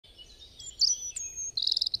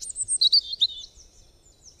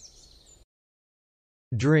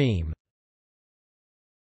dream,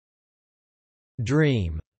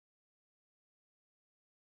 dream,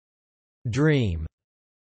 dream.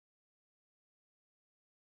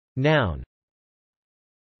 Noun.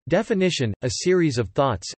 Definition: a series of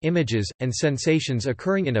thoughts, images, and sensations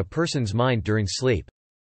occurring in a person's mind during sleep.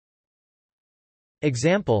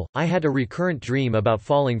 Example: I had a recurrent dream about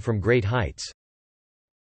falling from great heights.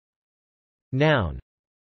 Noun.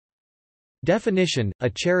 Definition: a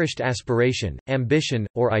cherished aspiration, ambition,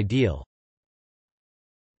 or ideal.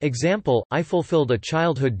 Example: I fulfilled a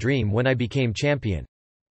childhood dream when I became champion.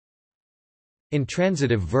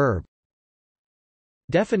 Intransitive verb.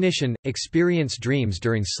 Definition: experience dreams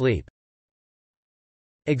during sleep.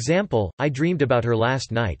 Example: I dreamed about her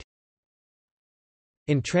last night.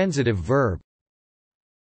 Intransitive verb.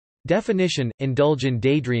 Definition: indulge in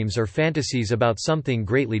daydreams or fantasies about something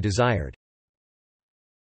greatly desired.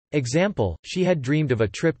 Example: she had dreamed of a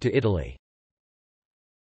trip to Italy.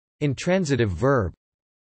 Intransitive verb.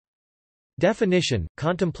 Definition: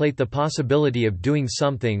 contemplate the possibility of doing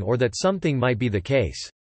something or that something might be the case.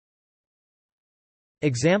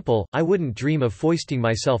 Example: I wouldn't dream of foisting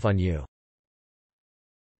myself on you.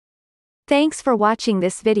 Thanks for watching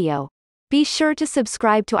this video. Be sure to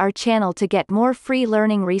subscribe to our channel to get more free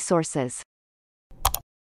learning resources.